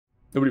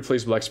Nobody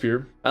plays Black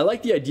Spear. I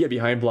like the idea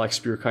behind Black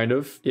Spear, kind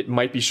of. It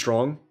might be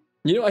strong.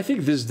 You know, I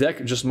think this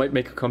deck just might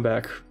make a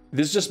comeback.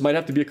 This just might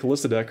have to be a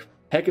Callista deck.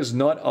 Heck is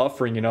not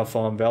offering enough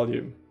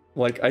value.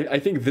 Like, I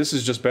think this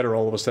is just better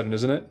all of a sudden,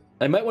 isn't it?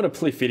 I might want to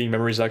play Fading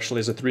Memories, actually,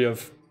 as a 3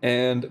 of.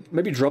 And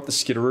maybe drop the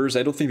Skitterers.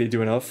 I don't think they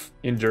do enough.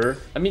 Endure.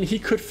 I mean, he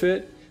could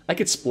fit. I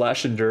could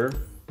splash Endure.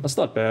 That's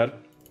not bad.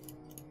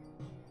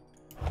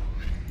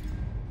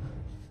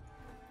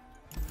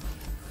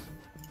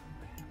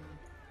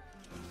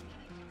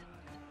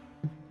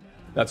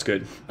 That's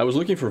good. I was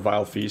looking for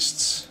Vile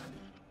Feasts.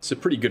 It's a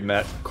pretty good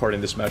card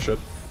in this matchup.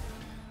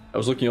 I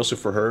was looking also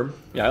for her.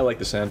 Yeah, I like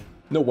this hand.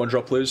 No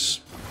 1-drop plays.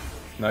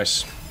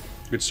 Nice.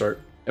 Good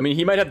start. I mean,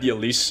 he might have the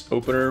Elise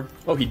opener.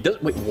 Oh, he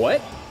does. Wait,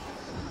 what?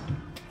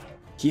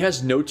 He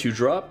has no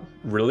 2-drop?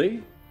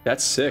 Really?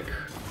 That's sick.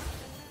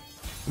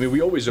 I mean,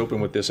 we always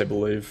open with this, I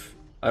believe.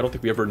 I don't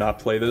think we ever not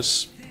play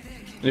this.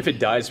 And if it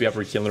dies, we have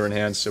Rekindler in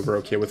hand, so we're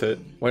okay with it.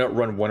 Why not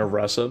run one of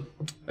Rasa?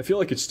 I feel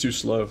like it's too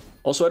slow.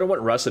 Also, I don't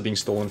want Rasa being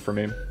stolen from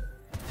me.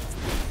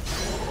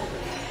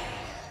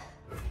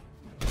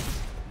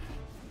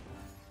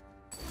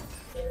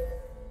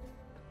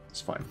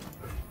 It's fine.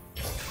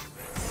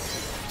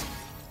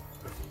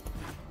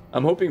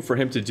 I'm hoping for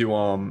him to do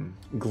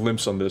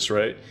Glimpse on this,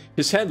 right?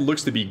 His hand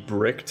looks to be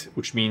bricked,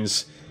 which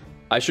means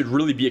I should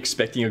really be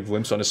expecting a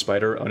Glimpse on his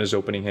Spider on his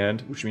opening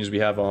hand, which means we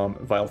have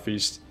Vile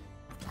Feast.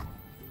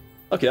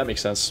 Okay, that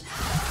makes sense.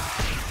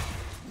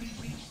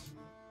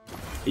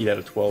 8 out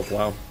of 12,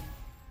 wow.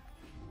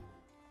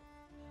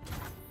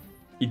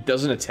 He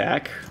doesn't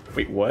attack?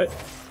 Wait, what?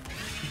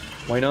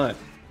 Why not?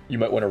 You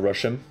might want to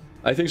rush him.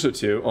 I think so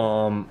too.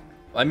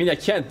 I mean, I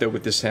can't though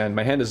with this hand.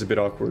 My hand is a bit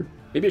awkward.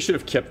 Maybe I should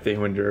have kept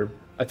Thaywinder.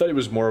 I thought it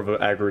was more of an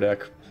aggro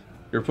deck.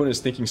 Your opponent is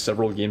thinking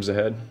several games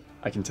ahead.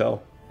 I can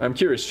tell. I'm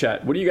curious,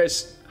 chat. What do you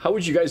guys... How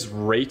would you guys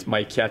rate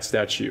my cat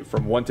statue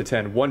from 1 to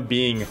 10? 1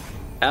 being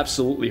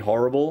absolutely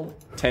horrible,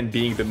 10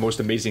 being the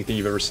most amazing thing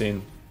you've ever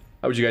seen.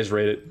 How would you guys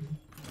rate it?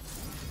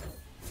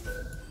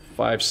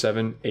 5,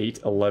 7, 8,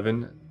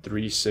 11,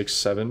 3, 6,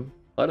 7.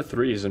 A lot of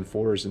 3s and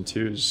 4s and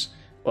 2s.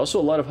 Also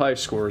a lot of high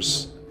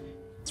scores.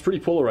 It's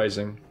pretty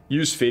polarizing.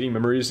 Use Fading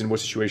Memories in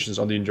what situations?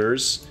 On the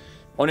Endures?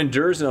 On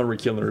Endures and on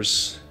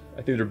Rekindlers.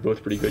 I think they're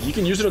both pretty good. You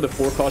can use it on the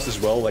 4 cost as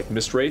well, like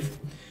Mist Wraith.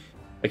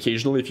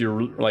 Occasionally, if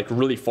you're like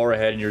really far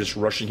ahead and you're just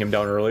rushing him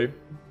down early,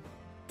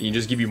 you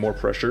just give you more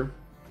pressure.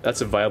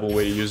 That's a viable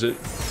way to use it.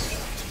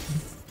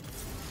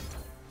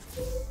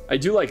 I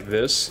do like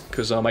this,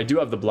 because I do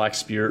have the Black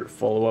Spear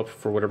follow-up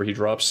for whatever he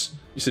drops.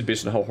 You said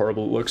based on how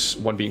horrible it looks,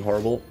 1 being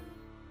horrible.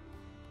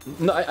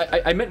 No,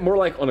 I meant more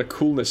like on a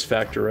coolness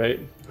factor, right?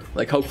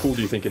 Like, how cool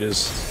do you think it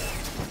is?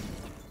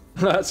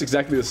 That's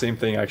exactly the same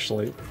thing,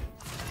 actually.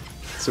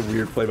 It's a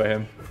weird play by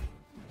him.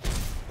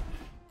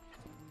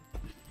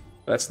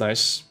 That's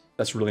nice.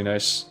 That's really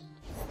nice.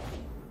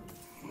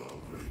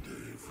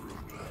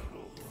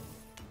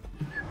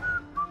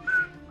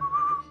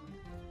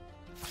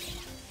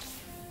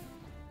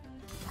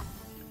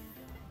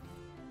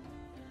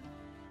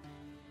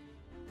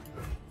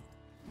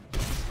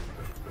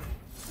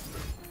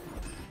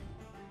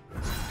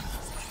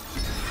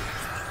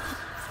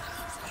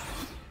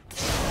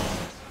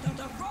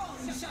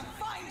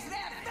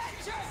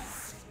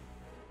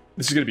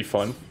 This is gonna be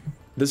fun.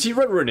 Does he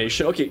run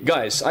Ruination? Okay,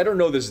 guys, I don't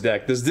know this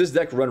deck. Does this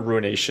deck run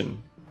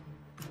Ruination?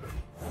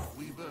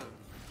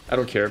 I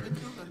don't care.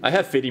 I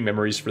have Fading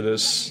Memories for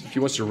this. If he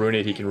wants to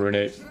Ruinate, he can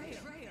Ruinate.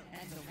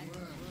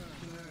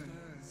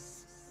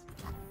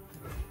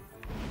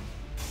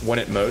 One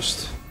at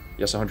most.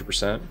 Yes,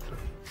 100%.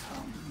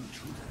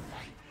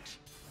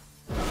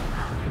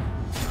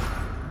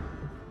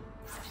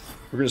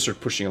 We're gonna start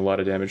pushing a lot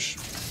of damage.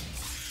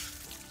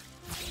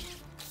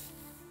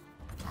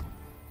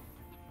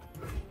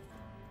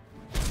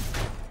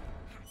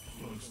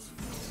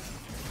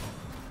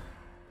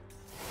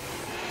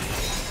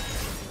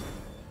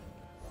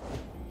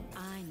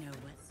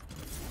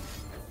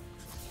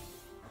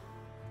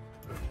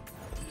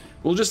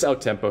 We'll just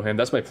out-tempo him.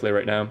 That's my play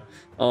right now.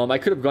 I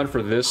could have gone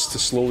for this to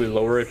slowly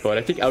lower it, but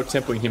I think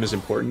out-tempoing him is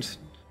important.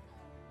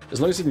 As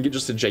long as he can get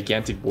just a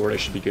gigantic board, I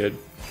should be good.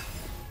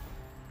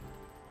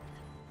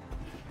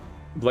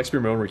 Black Spear,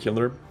 my own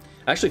Rekindler.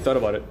 I actually thought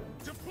about it.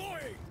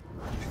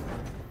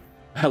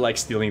 I like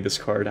stealing this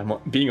card, I'm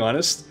being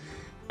honest.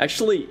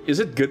 Actually, is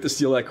it good to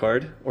steal that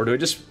card? Or do I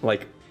just,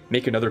 like,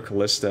 make another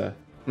Callista?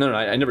 No,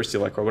 I never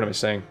steal that card. What am I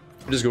saying?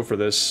 I just go for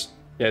this.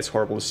 Yeah, it's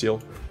horrible to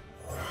steal.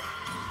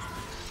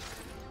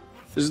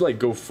 This is like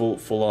go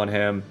full on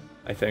ham,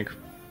 I think.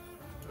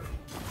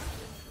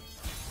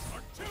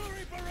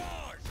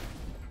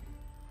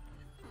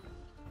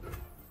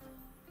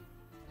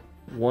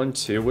 One,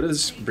 2. What does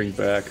this bring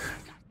back?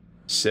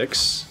 6.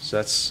 So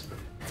that's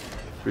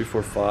 3,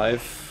 4,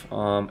 5.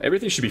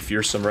 Everything should be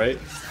fearsome, right?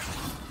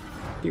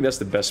 I think that's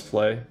the best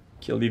play.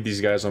 Okay, I'll leave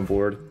these guys on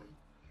board.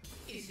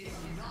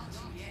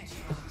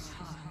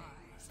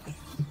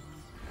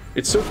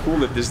 It's so cool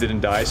that this didn't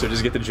die, so I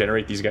just get to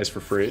generate these guys for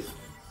free.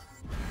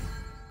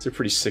 It's a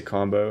pretty sick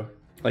combo.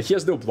 Like, he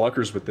has no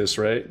blockers with this,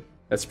 right?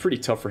 That's pretty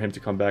tough for him to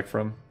come back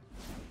from.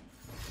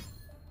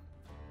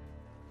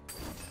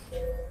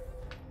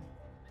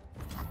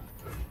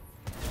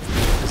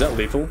 that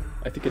lethal?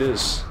 I think it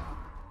is.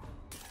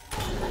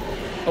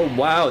 Oh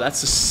wow,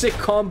 that's a sick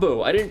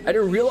combo. I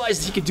didn't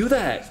realize he could do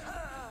that.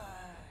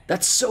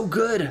 That's so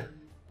good.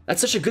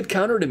 That's such a good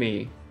counter to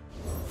me.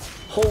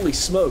 Holy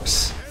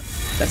smokes.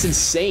 That's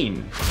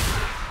insane.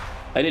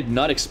 I did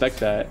not expect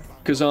that.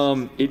 Cause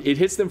it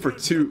hits them for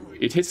two.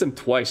 It hits them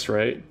twice,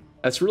 right?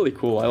 That's really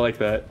cool. I like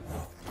that.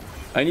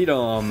 I need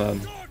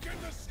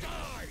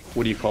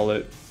what do you call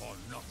it?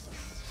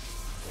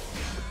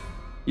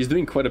 He's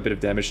doing quite a bit of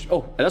damage.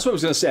 Oh, and that's what I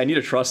was gonna say. I need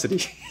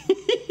Atrocity.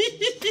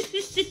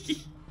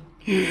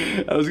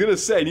 I was gonna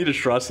say I need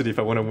Atrocity if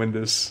I want to win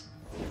this.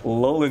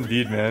 Lol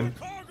indeed, man.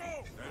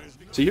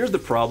 So here's the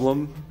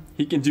problem.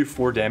 He can do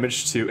 4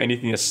 damage to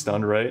anything that's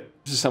stunned, right?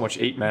 This is how much?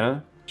 8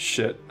 mana?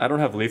 Shit, I don't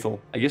have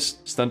lethal. I guess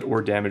stunned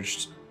or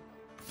damaged.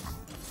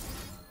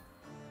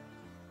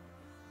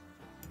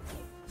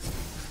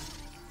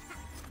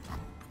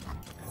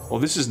 Well,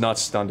 this is not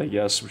stunned, I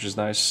guess, which is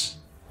nice.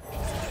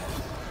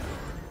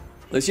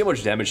 Let's see how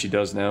much damage he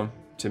does now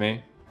to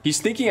me. He's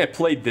thinking I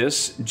played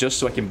this just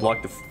so I can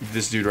block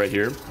this dude right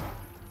here.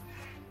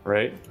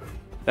 Right?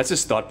 That's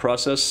his thought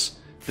process,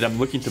 that I'm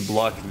looking to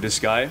block this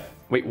guy.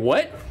 Wait,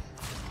 what?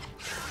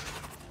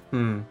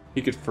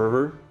 He could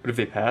Fervor. What if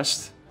they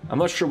passed? I'm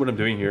not sure what I'm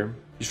doing here.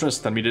 He's trying to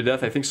stun me to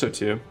death? I think so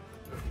too.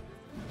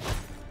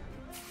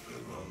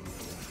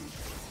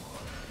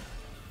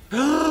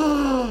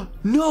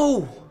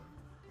 No!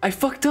 I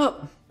fucked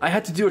up! I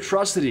had to do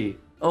Atrocity.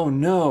 Oh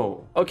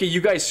no. Okay, you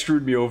guys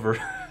screwed me over.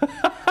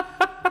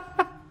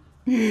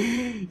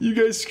 You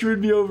guys screwed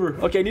me over.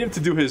 Okay, I need him to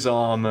do his,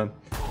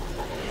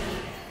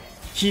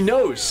 He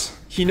knows.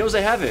 He knows I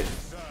have it.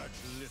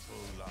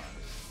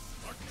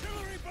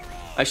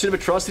 I should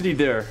have Atrocity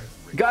there.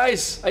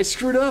 Guys, I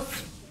screwed up.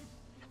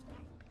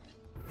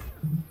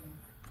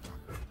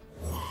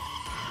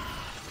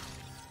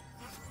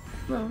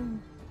 No.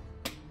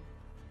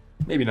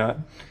 Maybe not.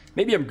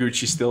 Maybe I'm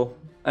Gucci still.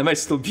 I might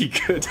still be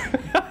good.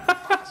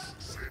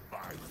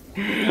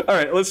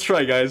 Alright, let's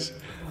try, guys.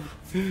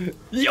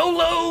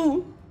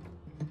 YOLO!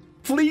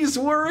 Please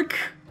work!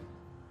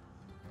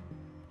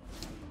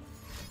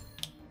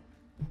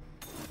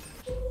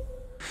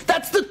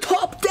 That's the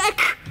top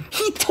deck!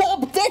 He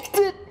top decked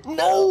it!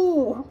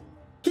 No!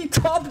 He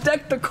top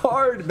decked the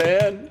card,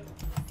 man!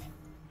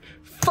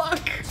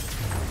 Fuck!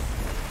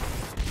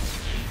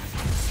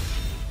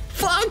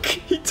 Fuck!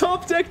 He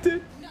top decked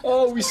it!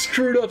 Oh, we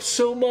screwed up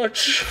so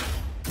much.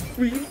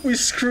 We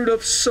screwed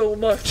up so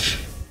much.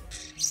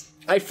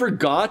 I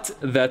forgot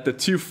that the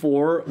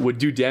 2/4 would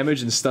do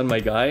damage and stun my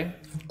guy.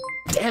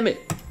 Damn it.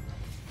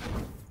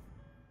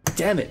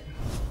 Damn it.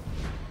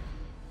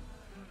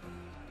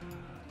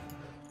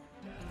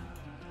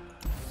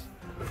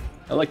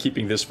 I like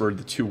keeping this for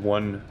the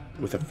 2/1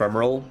 with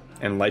Ephemeral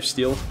and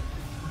Lifesteal.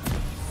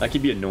 That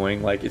can be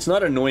annoying. Like, it's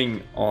not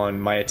annoying on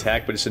my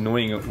attack, but it's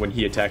annoying when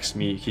he attacks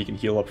me. He can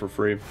heal up for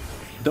free.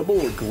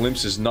 Double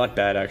Glimpse is not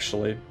bad,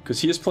 actually,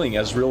 because he is playing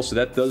Ezreal, so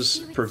that does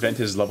prevent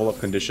his level up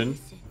condition,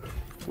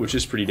 which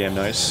is pretty damn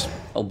nice.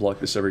 I'll block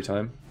this every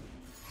time.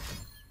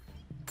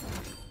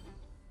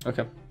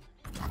 Okay.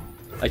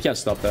 I can't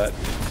stop that.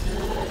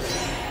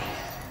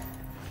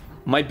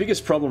 My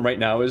biggest problem right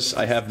now is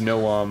I have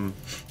no,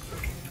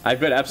 I've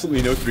got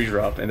absolutely no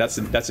 3-drop, and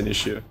that's an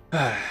issue.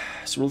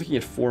 So we're looking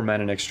at 4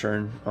 mana next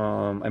turn.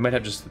 I might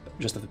have just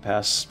have to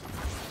pass.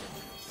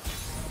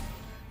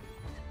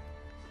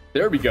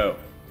 There we go.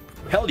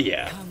 Hell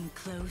yeah.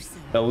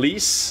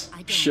 Elise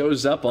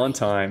shows up on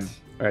time.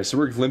 Alright, so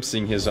we're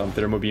glimpsing his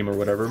Thermo Beam or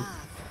whatever.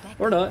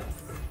 Or not.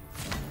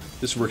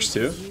 This works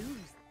too.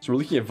 So we're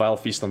looking at Vile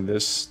Feast on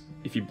this.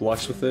 If he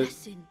blocks with it.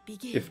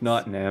 If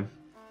not, nah.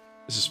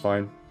 This is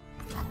fine.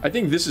 I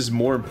think this is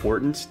more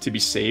important to be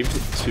saved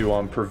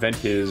to prevent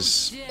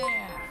his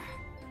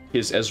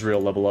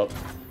Ezreal level up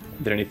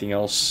than anything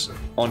else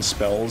on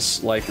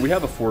spells. Like, we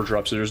have a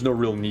 4-drop, so there's no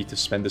real need to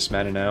spend this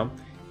mana now.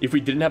 If we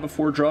didn't have a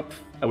 4-drop,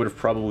 I would have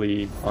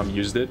probably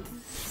used it.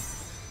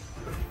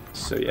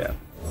 So yeah.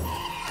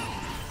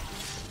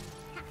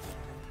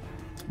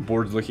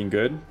 Board's looking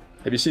good.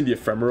 Have you seen the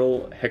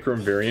Ephemeral Hecarim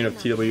variant of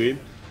TWE?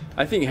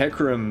 I think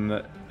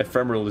Hecarim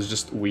Ephemeral is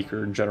just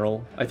weaker in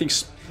general. I think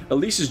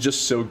Elise is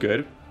just so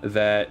good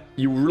that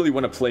you really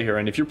want to play her.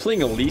 And if you're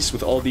playing Elise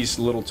with all these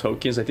little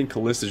tokens, I think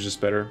Kalista is just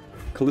better.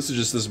 Kalista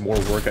just does more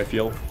work, I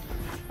feel.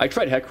 I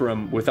tried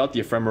Hecarim without the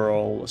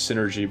Ephemeral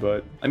synergy,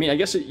 but I mean, I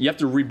guess you have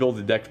to rebuild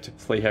the deck to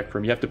play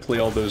Hecarim. You have to play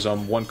all those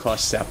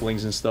 1-cost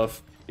saplings and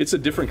stuff. It's a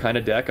different kind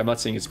of deck. I'm not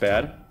saying it's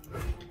bad.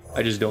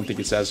 I just don't think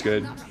it's as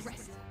good.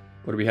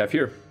 What do we have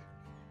here?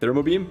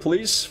 Thermo Beam,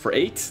 please, for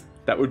 8?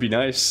 That would be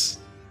nice.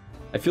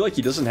 I feel like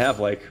he doesn't have,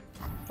 like...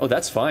 Oh,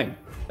 that's fine.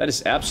 That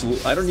is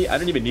absolute... I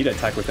don't even need to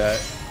attack with that.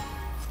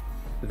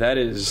 That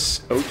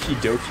is okie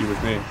dokie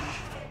with me.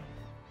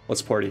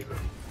 Let's party.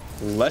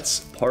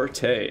 Let's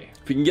partay.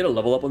 If we can get a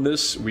level up on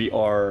this, we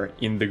are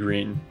in the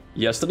green.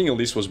 Yeah, stunning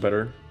Elise was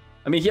better.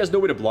 I mean, he has no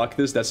way to block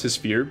this. That's his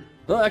fear.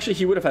 Well, actually,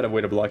 he would have had a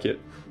way to block it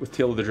with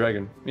Tail of the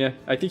Dragon. Yeah,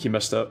 I think he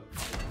messed up.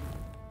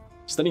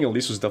 Stunning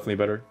Elise was definitely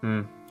better.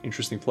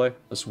 Interesting play.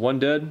 That's 1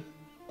 dead.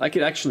 I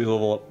could actually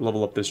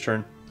level up this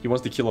turn. He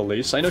wants to kill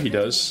Elise. I know he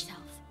does.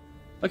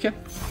 Okay,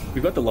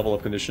 we've got the level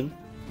up condition.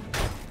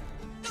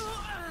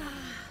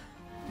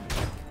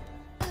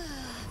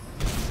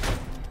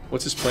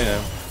 What's his play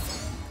now?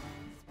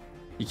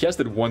 He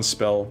casted one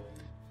spell.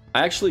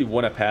 I actually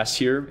want to pass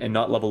here and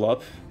not level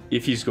up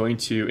if he's going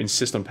to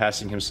insist on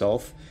passing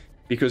himself.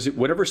 Because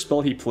whatever spell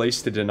he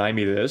plays to deny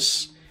me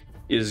this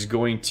is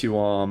going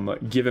to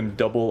give him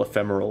double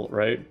ephemeral,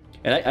 right?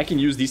 And I can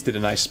use these to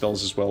deny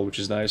spells as well, which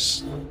is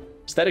nice.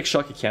 Static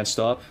Shock he can't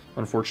stop,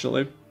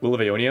 unfortunately. Will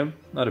of Aeonia,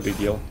 not a big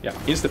deal. Yeah,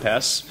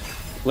 insta-pass.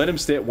 Let him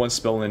stay at one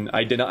spell and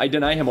I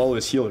deny him all of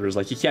his healers.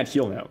 Like, he can't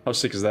heal now. How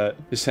sick is that?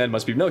 His hand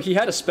must be... No, he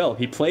had a spell.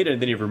 He played it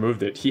and then he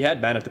removed it. He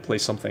had mana to play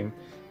something.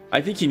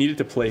 I think he needed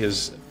to play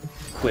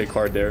a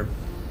card there.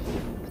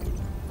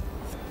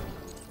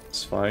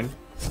 It's fine.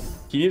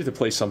 He needed to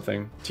play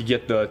something to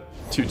get the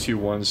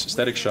 2/2/1s.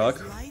 Static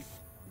Shock.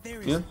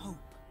 Yeah.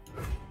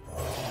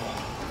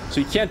 So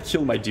he can't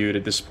kill my dude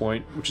at this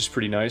point, which is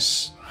pretty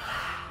nice.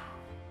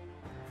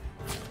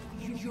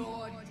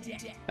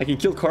 I can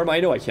kill Karma.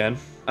 I know I can.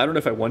 I don't know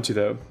if I want to,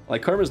 though.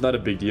 Like, Karma's not a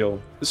big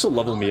deal. This will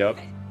level me up.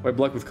 White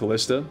block with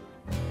Callista.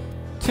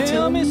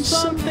 Tell me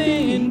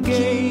something,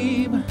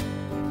 Gabe.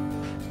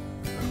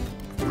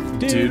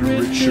 Did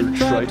Richard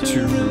try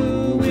to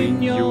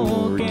ruin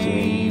your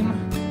game?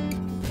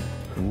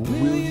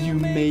 Will you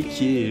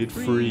make it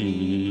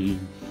free?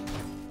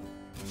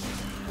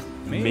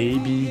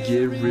 Maybe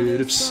get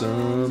rid of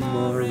some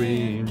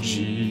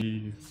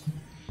RNG.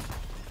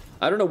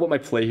 I don't know what my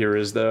play here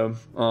is, though.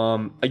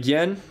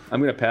 Again, I'm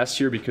gonna pass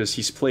here because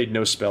he's played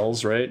no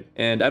spells, right?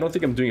 And I don't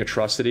think I'm doing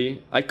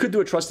Atrocity. I could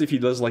do Atrocity if he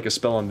does, like, a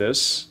spell on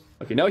this.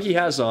 Okay, now he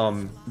has,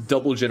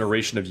 double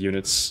generation of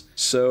units.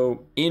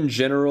 So, in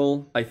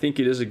general, I think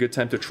it is a good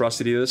time to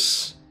Atrocity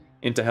this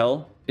into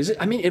Hell. Is it?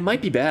 I mean, it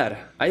might be bad.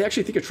 I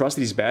actually think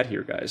Atrocity is bad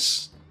here,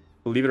 guys.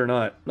 Believe it or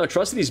not. No,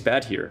 Atrocity is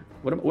bad here.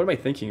 What am I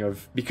thinking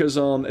of? Because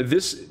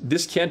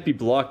this can't be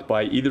blocked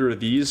by either of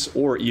these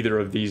or either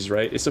of these,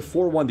 right? It's a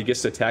 4/1 that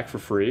gets to attack for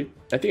free.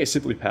 I think I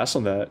simply pass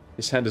on that.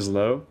 His hand is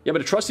low. Yeah,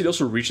 but Atrocity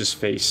also reaches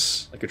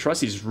face. Like,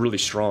 Atrocity is really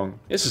strong.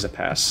 This is a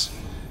pass.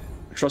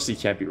 Atrocity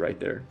can't be right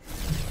there.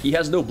 He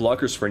has no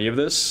blockers for any of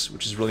this,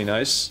 which is really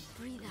nice.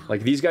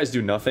 Like, these guys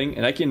do nothing,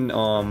 and I can,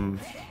 I'm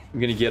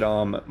gonna get,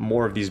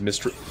 more of these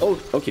mystery...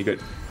 Oh, okay, good.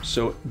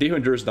 So, Dehu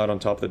Endure is not on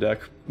top of the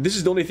deck. This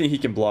is the only thing he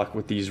can block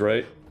with these,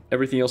 right?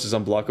 Everything else is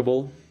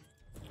unblockable.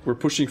 We're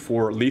pushing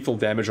for lethal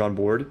damage on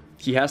board.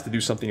 He has to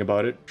do something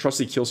about it.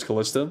 Atrocity kills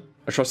Callista.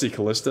 Atrocity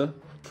Callista.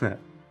 I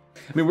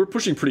mean, we're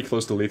pushing pretty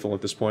close to lethal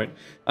at this point.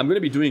 I'm gonna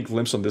be doing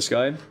Glimpse on this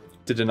guy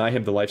to deny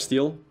him the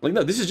lifesteal. Like,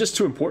 no, this is just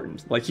too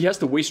important. Like, he has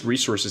to waste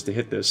resources to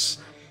hit this.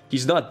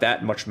 He's not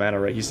that much mana,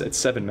 right? He's at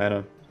 7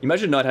 mana.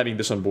 Imagine not having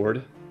this on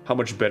board. How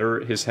much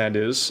better his hand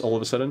is all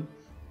of a sudden.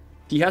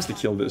 He has to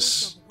kill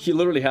this. He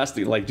literally has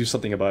to, like, do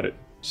something about it.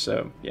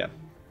 So, yeah.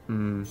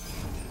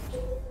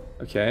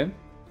 Okay.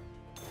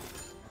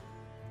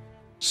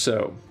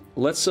 So,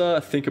 let's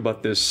think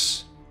about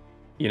this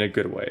in a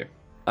good way.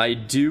 I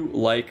do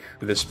like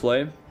this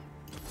play.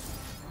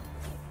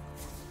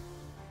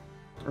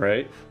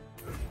 Right?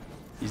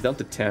 He's down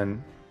to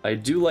 10. I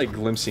do like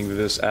glimpsing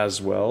this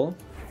as well.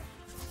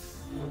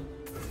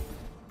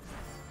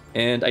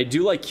 And I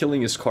do like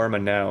killing his Karma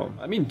now.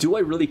 I mean, do I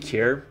really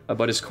care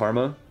about his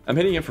Karma? I'm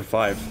hitting him for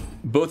 5.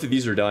 Both of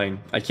these are dying.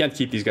 I can't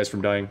keep these guys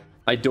from dying.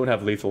 I don't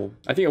have lethal.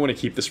 I think I want to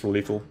keep this for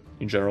lethal,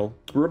 in general.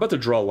 We're about to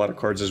draw a lot of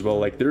cards as well.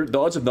 Like, the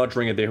odds of not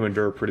drawing a Dehu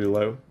Endure are pretty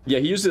low. Yeah,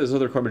 he used it as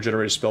another Karma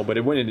Generator spell, but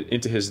it went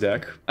into his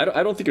deck.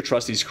 I don't think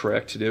Atrocity is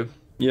correct to do.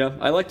 Yeah,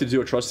 I like to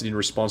do Atrocity in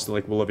response to,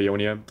 like, Will of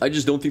Aeonia. I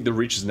just don't think the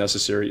reach is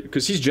necessary,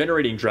 because he's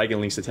generating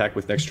Dragon Link's attack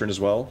with next turn as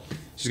well.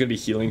 He's going to be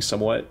healing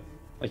somewhat.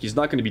 Like, he's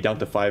not going to be down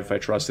to 5 if I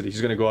Atrocity.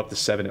 He's going to go up to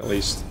 7 at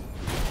least.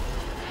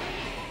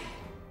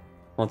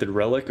 Haunted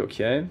Relic,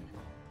 okay.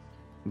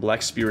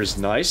 Black Spear is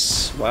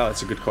nice. Wow,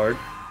 that's a good card.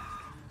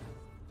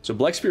 So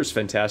Black Spear is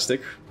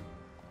fantastic.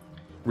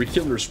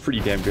 Rekindler is pretty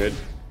damn good.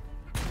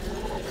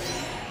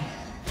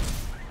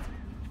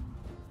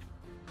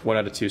 1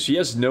 out of 2. So he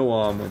has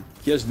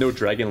no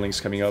Dragon Links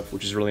coming up,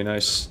 which is really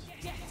nice.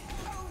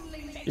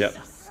 Yeah.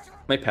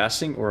 Am I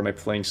passing or am I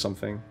playing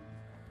something?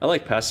 I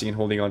like passing and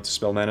holding on to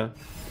spell mana.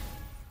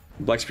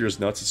 Black Spear is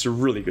nuts. It's a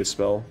really good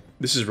spell.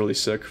 This is really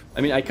sick.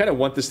 I mean, I kind of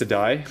want this to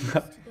die.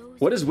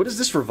 What does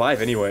this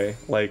revive anyway?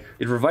 Like,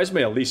 it revives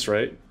my Elise,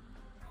 right?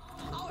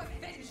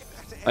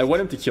 I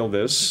want him to kill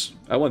this.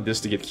 I want this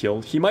to get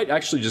killed. He might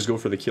actually just go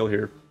for the kill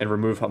here and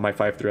remove my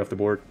 5/3 off the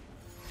board.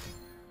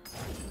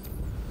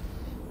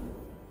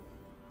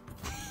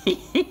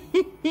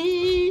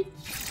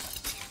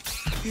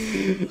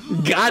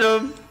 Got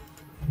him!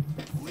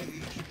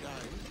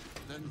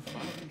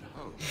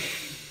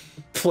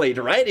 Played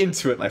right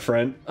into it, my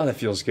friend. Oh, that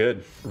feels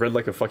good. Read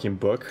like a fucking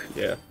book.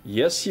 Yeah.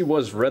 Yes, he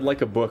was read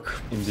like a book,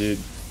 indeed.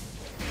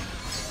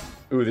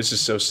 Ooh, this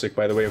is so sick,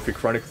 by the way. If we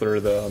Chronicler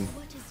the...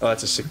 Oh,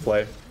 that's a sick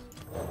play.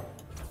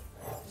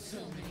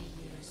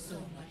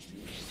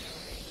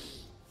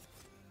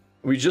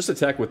 We just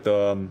attack with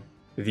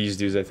these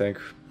dudes, I think.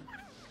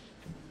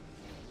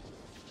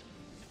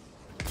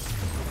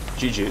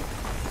 GG.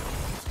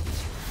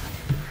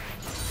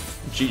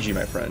 GG,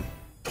 my friend.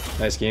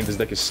 Nice game. This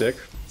deck is sick.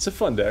 It's a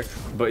fun deck.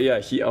 But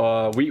yeah,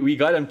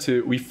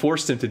 we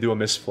forced him to do a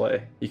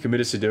misplay. He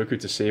committed Sudoku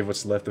to save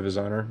what's left of his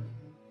honor.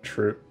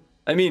 True.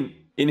 I mean,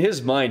 in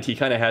his mind, he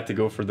kind of had to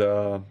go for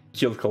the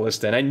kill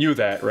Callista, and I knew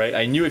that, right?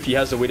 I knew if he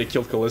has a way to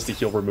kill Callista,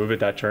 he'll remove it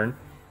that turn.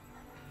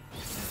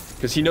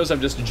 Because he knows I'm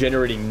just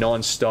generating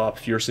non-stop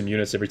fearsome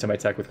units every time I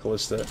attack with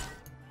Callista.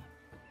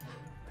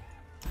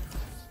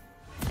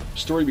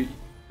 Story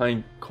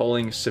behind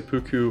calling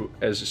seppuku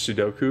as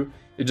Sudoku.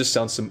 It just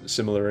sounds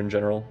similar in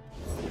general.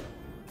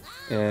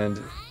 And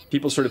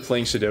people started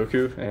playing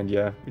Sudoku, and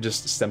yeah, it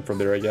just stemmed from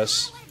there, I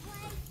guess.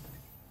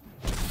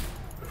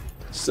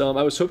 So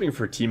I was hoping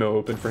for Teemo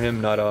open for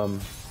him, not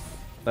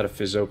a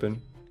Fizz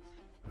open.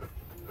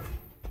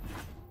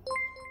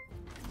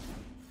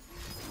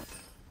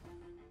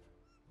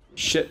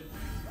 Shit.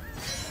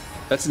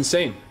 That's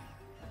insane.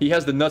 He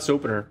has the nuts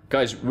opener.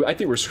 Guys, I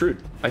think we're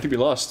screwed. I think we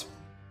lost.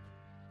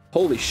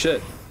 Holy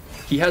shit.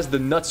 He has the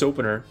nuts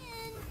opener.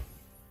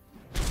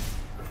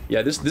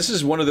 Yeah, this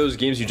is one of those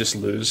games you just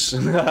lose.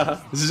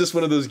 This is just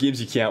one of those games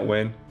you can't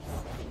win.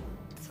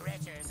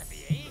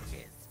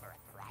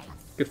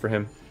 Good for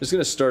him. I'm just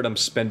gonna start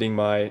spending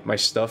my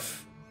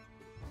stuff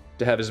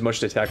to have as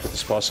much to attack with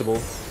as possible.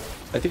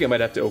 I think I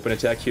might have to open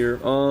attack here.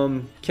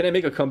 Can I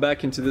make a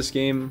comeback into this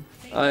game?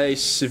 I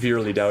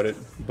severely doubt it,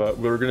 but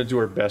we're gonna do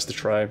our best to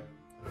try.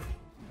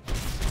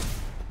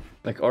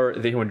 Like, our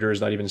Dehuender is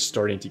not even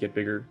starting to get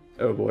bigger.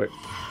 Oh boy.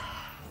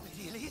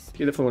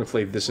 You definitely want to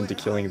play this into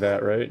killing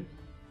that, right?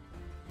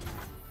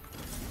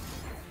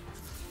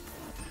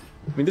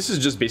 I mean, this is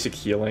just basic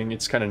healing.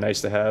 It's kind of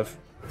nice to have.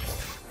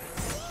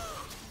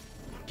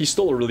 He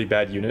stole a really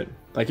bad unit.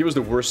 Like, it was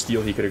the worst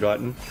steal he could have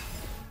gotten.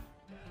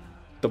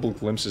 Double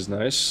Glimpse is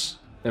nice.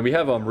 And we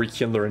have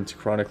Rekindler into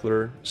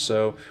Chronicler,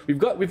 so we've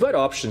got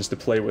options to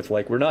play with.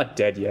 Like, we're not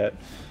dead yet.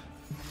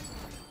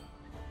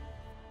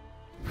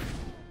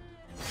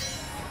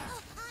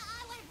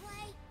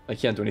 I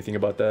can't do anything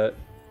about that.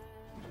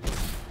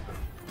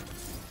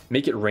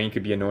 Make it rain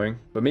could be annoying,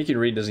 but making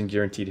rain doesn't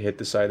guarantee to hit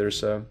this either,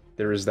 so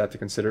there is that to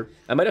consider.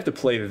 I might have to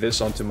play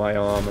this onto my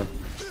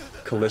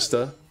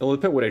Callista. It'll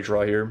depend what I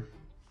draw here.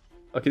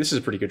 Okay, this is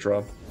a pretty good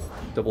draw.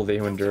 Double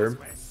Dehuender.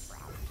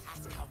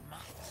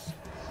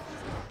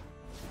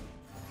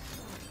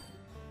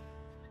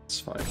 It's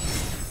fine.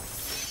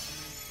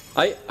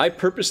 I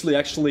purposely,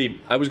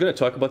 actually, I was going to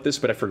talk about this,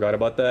 but I forgot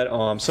about that.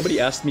 Somebody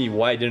asked me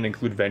why I didn't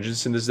include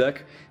Vengeance in this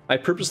deck. I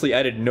purposely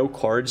added no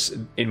cards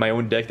in my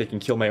own deck that can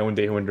kill my own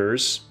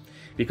Dehuenders,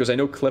 because I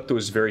know Klepto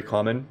is very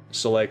common.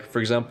 So, like, for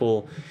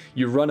example,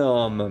 you run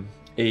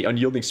a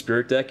Unyielding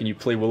Spirit deck and you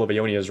play Will of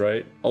Ionias,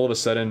 right? All of a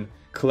sudden,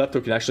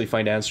 Klepto can actually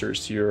find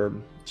answers to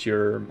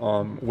your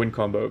win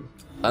combo.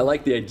 I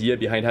like the idea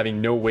behind having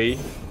no way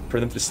for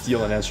them to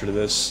steal an answer to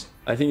this.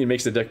 I think it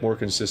makes the deck more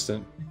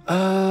consistent.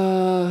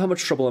 How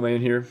much trouble am I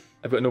in here?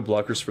 I've got no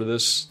blockers for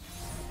this.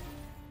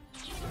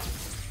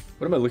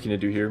 What am I looking to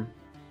do here?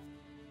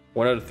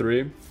 1 out of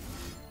 3.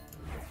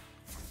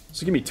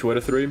 So give me 2 out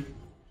of 3.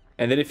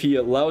 And then if he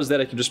allows that,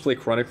 I can just play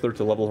Chronicler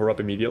to level her up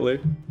immediately.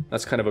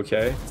 That's kind of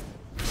okay.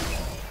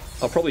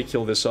 I'll probably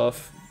kill this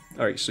off.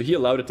 Alright, so he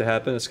allowed it to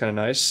happen. That's kind of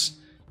nice.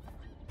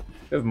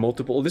 We have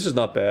multiple. This is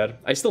not bad.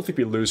 I still think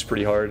we lose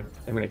pretty hard.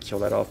 I'm gonna kill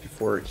that off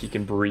before he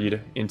can breed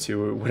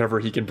into whatever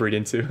he can breed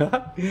into.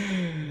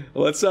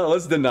 Let's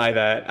deny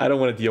that. I don't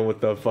want to deal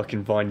with the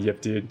fucking Von Yip,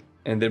 dude.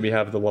 And then we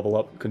have the level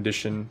up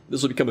condition.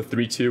 This will become a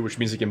 3-2, which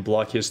means he can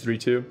block his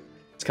 3-2.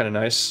 It's kind of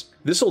nice.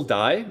 This will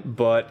die,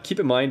 but keep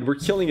in mind, we're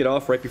killing it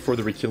off right before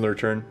the Rekindler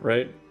turn,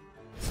 right?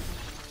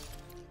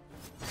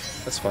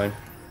 That's fine.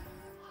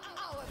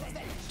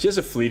 She has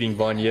a fleeting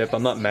Von Yip.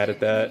 I'm not mad at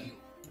that.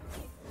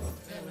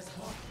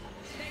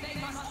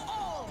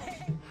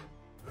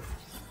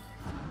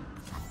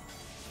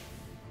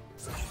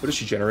 What does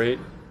she generate?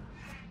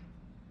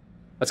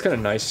 That's kind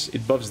of nice.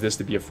 It buffs this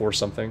to be a 4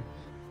 something.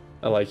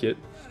 I like it.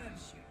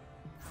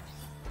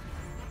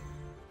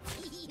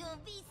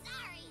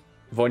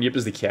 Von Yip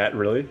is the cat,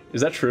 really?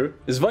 Is that true?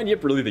 Is Von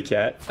Yip really the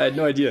cat? I had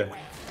no idea.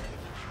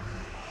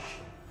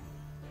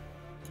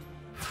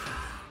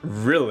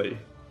 Really?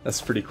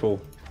 That's pretty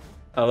cool.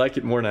 I like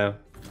it more now.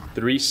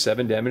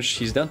 3-7 damage.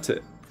 He's down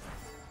to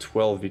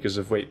 12 because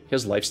of... Wait, he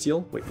has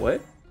lifesteal? Wait,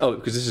 what? Oh,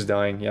 because this is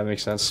dying. Yeah, that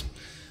makes sense.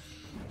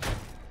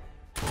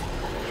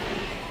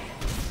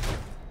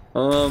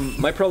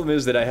 My problem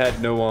is that I had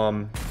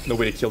no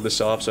way to kill this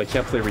off, so I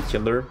can't play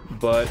Rekindler,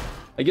 but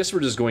I guess we're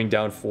just going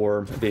down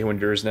for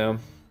Dehuenders now.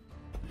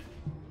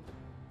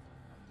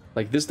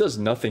 Like, this does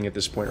nothing at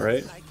this point,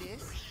 right?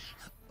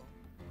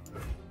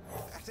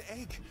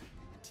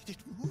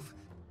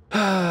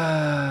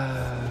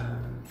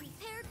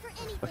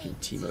 Fucking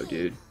Teemo,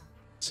 dude.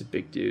 It's a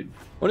big dude.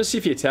 I want to see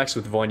if he attacks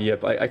with Von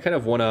Yip. I kind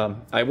of want to...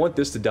 I want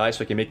this to die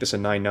so I can make this a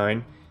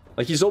 9-9.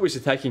 Like, he's always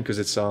attacking because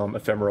it's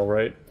ephemeral,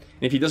 right?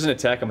 And if he doesn't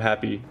attack, I'm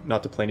happy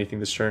not to play anything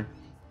this turn.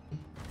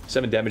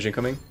 7 damage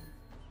incoming.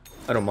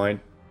 I don't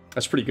mind.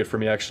 That's pretty good for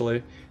me,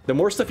 actually. The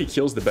more stuff he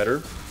kills, the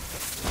better.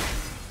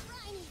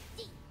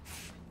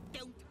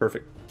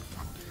 Perfect.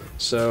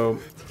 So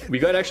we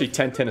got actually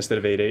 10-10 instead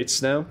of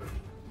 8-8s now.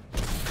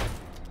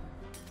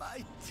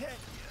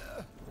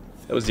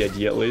 That was the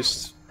idea, at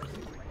least.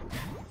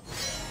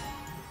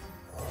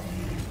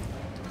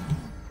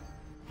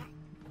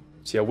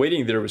 So yeah,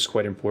 waiting there was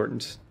quite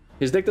important.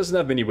 His deck doesn't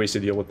have many ways to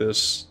deal with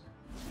this.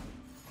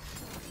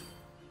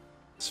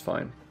 It's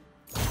fine.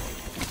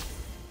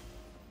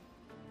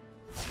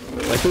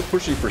 Like, we're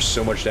pushing for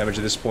so much damage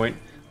at this point.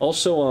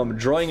 Also,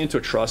 drawing into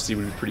Atrocity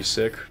would be pretty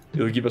sick.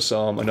 It would give us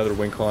another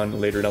win con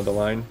later down the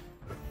line.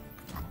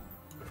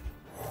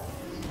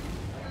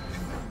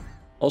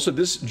 Also,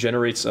 this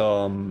generates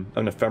an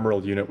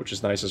ephemeral unit, which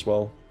is nice as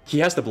well. He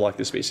has to block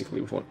this basically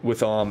with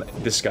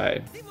this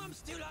guy. I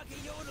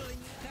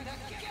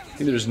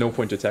think there's no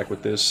point to attack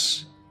with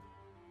this.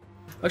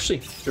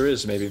 Actually, there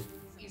is maybe.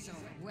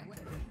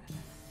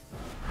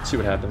 Let's see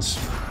what happens.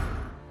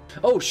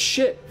 Oh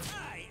shit!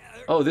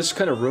 Oh, this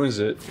kind of ruins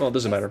it. Well, it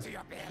doesn't matter.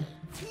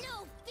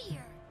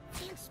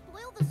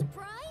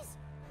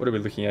 What are we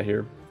looking at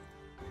here?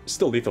 It's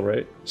still lethal,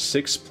 right?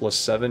 6 plus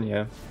 7,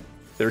 yeah.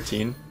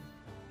 13.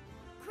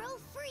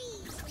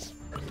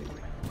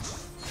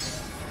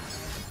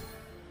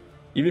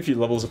 Even if he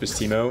levels up his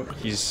Teemo,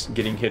 he's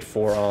getting hit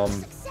for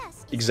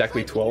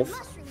exactly 12,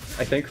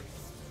 I think. I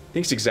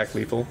think it's exact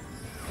lethal.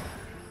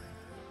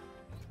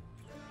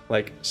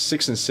 Like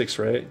 6 and 6,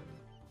 right?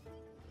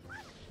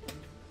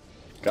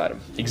 Got him.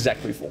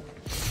 Exact lethal.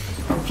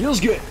 Feels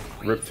good.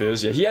 Rip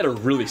Fizz. Yeah, he had a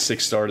really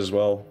sick start as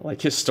well.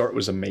 Like, his start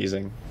was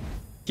amazing.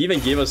 He even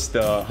gave us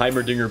the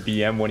Heimerdinger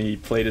BM when he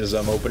played his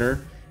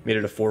opener. Made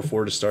it a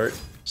 4-4 to start.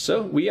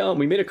 So we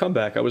made a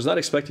comeback. I was not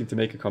expecting to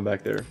make a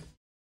comeback there.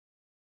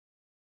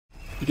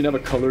 You can have a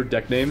colored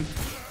deck name.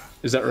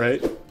 Is that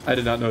right? I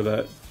did not know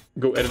that.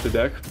 Go edit the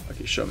deck.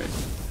 Okay, show me.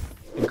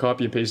 And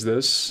copy and paste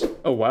this.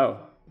 Oh,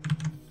 wow.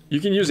 You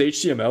can use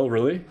HTML,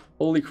 really?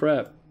 Holy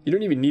crap. You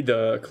don't even need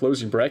the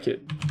closing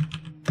bracket.